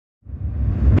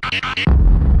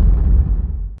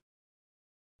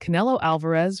Canelo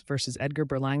Alvarez versus Edgar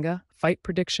Berlanga, fight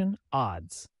prediction,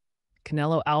 odds.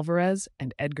 Canelo Alvarez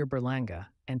and Edgar Berlanga,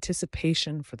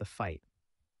 anticipation for the fight.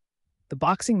 The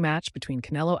boxing match between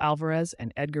Canelo Alvarez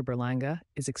and Edgar Berlanga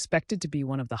is expected to be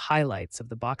one of the highlights of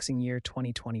the boxing year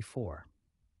 2024.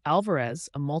 Alvarez,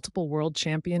 a multiple world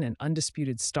champion and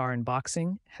undisputed star in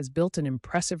boxing, has built an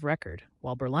impressive record,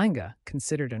 while Berlanga,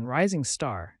 considered a rising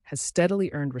star, has steadily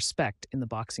earned respect in the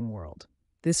boxing world.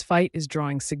 This fight is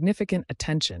drawing significant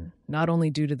attention, not only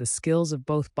due to the skills of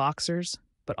both boxers,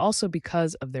 but also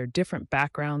because of their different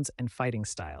backgrounds and fighting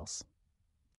styles.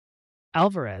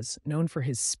 Alvarez, known for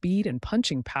his speed and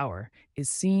punching power, is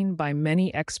seen by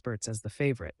many experts as the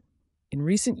favorite. In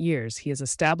recent years, he has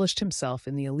established himself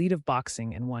in the elite of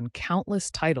boxing and won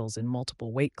countless titles in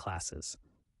multiple weight classes.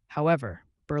 However,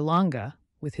 Berlanga,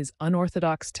 with his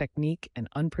unorthodox technique and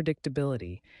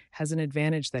unpredictability, has an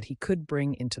advantage that he could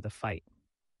bring into the fight.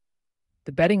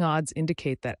 The betting odds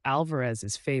indicate that Alvarez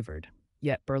is favored,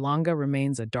 yet Berlanga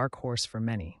remains a dark horse for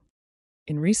many.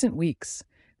 In recent weeks,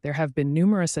 there have been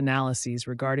numerous analyses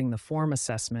regarding the form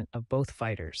assessment of both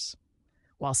fighters.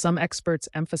 While some experts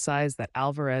emphasize that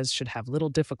Alvarez should have little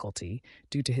difficulty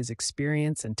due to his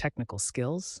experience and technical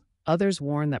skills, others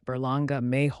warn that Berlanga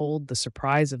may hold the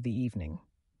surprise of the evening.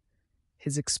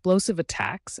 His explosive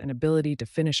attacks and ability to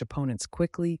finish opponents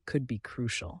quickly could be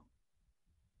crucial.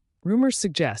 Rumors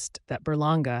suggest that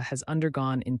Berlanga has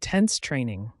undergone intense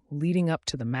training leading up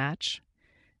to the match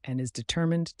and is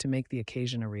determined to make the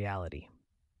occasion a reality.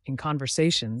 In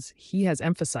conversations, he has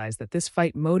emphasized that this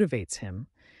fight motivates him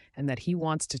and that he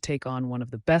wants to take on one of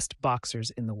the best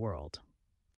boxers in the world.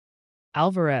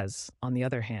 Alvarez, on the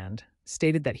other hand,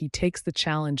 stated that he takes the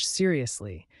challenge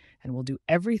seriously and will do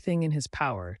everything in his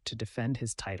power to defend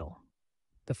his title.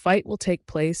 The fight will take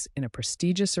place in a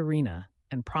prestigious arena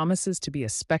and promises to be a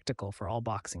spectacle for all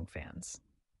boxing fans.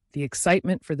 The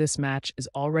excitement for this match is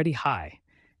already high,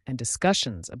 and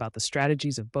discussions about the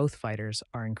strategies of both fighters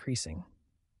are increasing.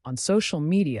 On social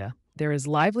media, there is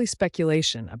lively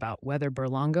speculation about whether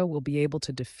Berlanga will be able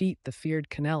to defeat the feared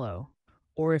Canelo,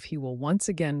 or if he will once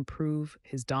again prove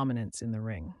his dominance in the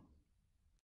ring.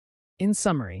 In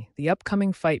summary, the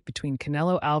upcoming fight between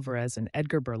Canelo Alvarez and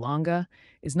Edgar Berlanga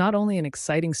is not only an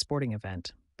exciting sporting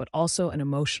event, but also an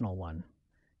emotional one.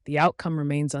 The outcome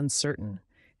remains uncertain,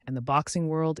 and the boxing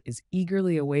world is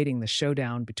eagerly awaiting the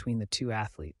showdown between the two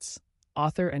athletes.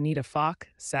 Author Anita Falk,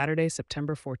 Saturday,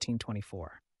 September 14,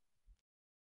 2024.